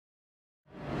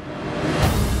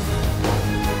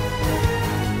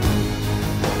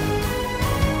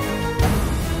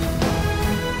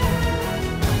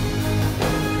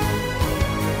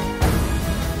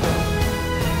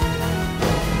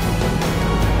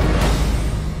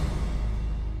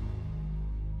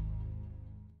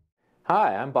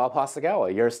Hi, I'm Bob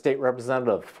Hasegawa, your state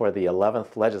representative for the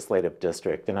 11th Legislative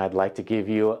District, and I'd like to give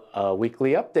you a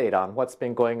weekly update on what's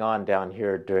been going on down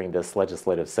here during this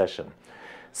legislative session.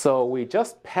 So we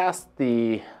just passed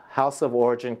the House of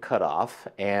Origin cutoff,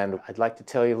 and I'd like to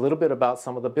tell you a little bit about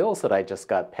some of the bills that I just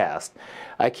got passed.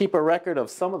 I keep a record of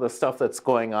some of the stuff that's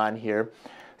going on here.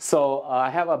 So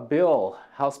I have a bill,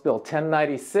 House Bill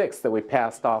 1096, that we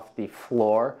passed off the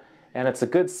floor, and it's a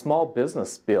good small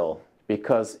business bill,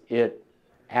 because it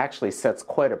actually sets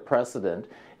quite a precedent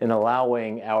in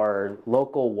allowing our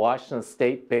local Washington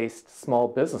state-based small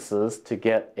businesses to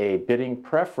get a bidding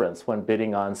preference when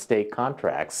bidding on state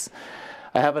contracts.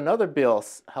 I have another bill,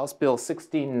 House Bill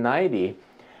 1690,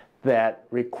 that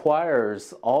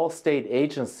requires all state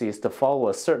agencies to follow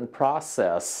a certain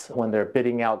process when they're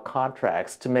bidding out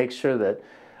contracts to make sure that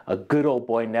a good old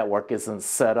boy network isn't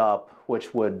set up,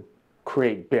 which would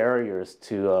create barriers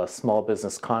to small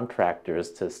business contractors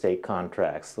to state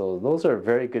contracts. So those are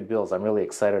very good bills. I'm really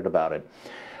excited about it.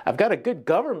 I've got a good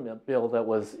government bill that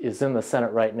is in the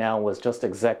Senate right now, was just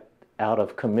exec out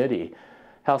of committee.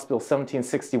 House Bill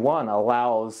 1761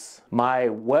 allows my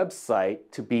website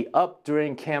to be up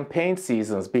during campaign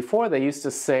seasons. Before, they used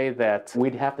to say that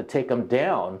we'd have to take them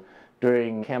down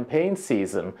during campaign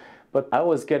season. But I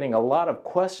was getting a lot of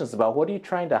questions about, what are you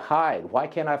trying to hide? Why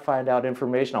can't I find out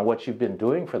information on what you've been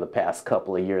doing for the past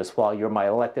couple of years while you're my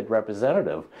elected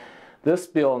representative? This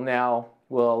bill now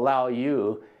will allow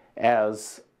you,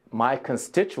 as my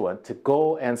constituent, to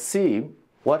go and see,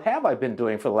 what have I been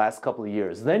doing for the last couple of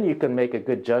years? Then you can make a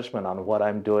good judgment on what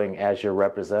I'm doing as your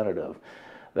representative.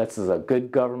 This is a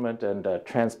good government and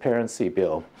transparency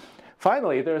bill.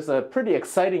 Finally, there's a pretty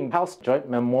exciting House Joint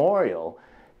Memorial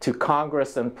to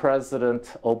Congress and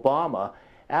President Obama,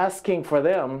 asking for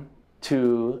them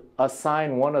to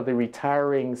assign one of the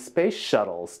retiring space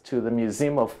shuttles to the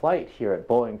Museum of Flight here at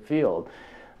Boeing Field.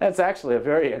 That's actually a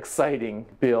very exciting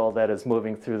bill that is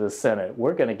moving through the Senate.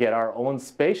 We're going to get our own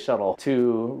space shuttle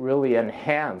to really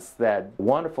enhance that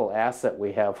wonderful asset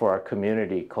we have for our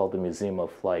community called the Museum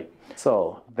of Flight.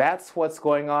 So that's what's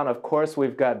going on. Of course,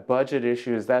 we've got budget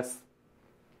issues. That's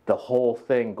the whole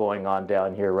thing going on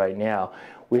down here right now.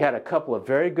 We had a couple of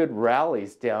very good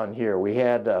rallies down here. We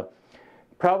had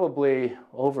probably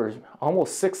over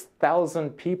almost 6,000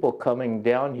 people coming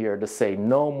down here to say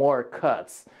no more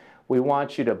cuts. We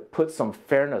want you to put some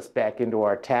fairness back into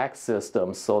our tax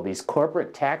system. So these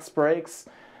corporate tax breaks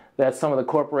that some of the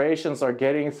corporations are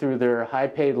getting through their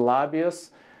high-paid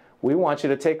lobbyists, we want you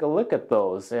to take a look at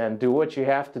those and do what you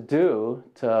have to do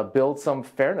to build some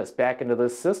fairness back into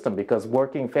this system, because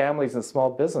working families and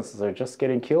small businesses are just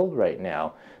getting killed right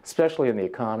now, especially in the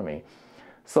economy.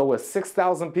 So with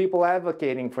 6,000 people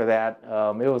advocating for that,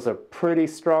 it was a pretty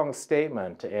strong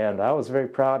statement, and I was very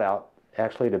proud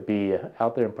actually to be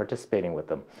out there and participating with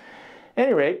them. At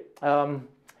any rate,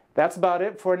 that's about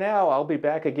it for now. I'll be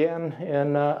back again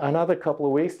in another couple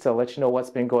of weeks to let you know what's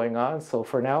been going on. So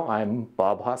for now, I'm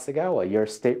Bob Hasegawa, your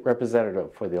state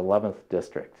representative for the 11th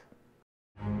District.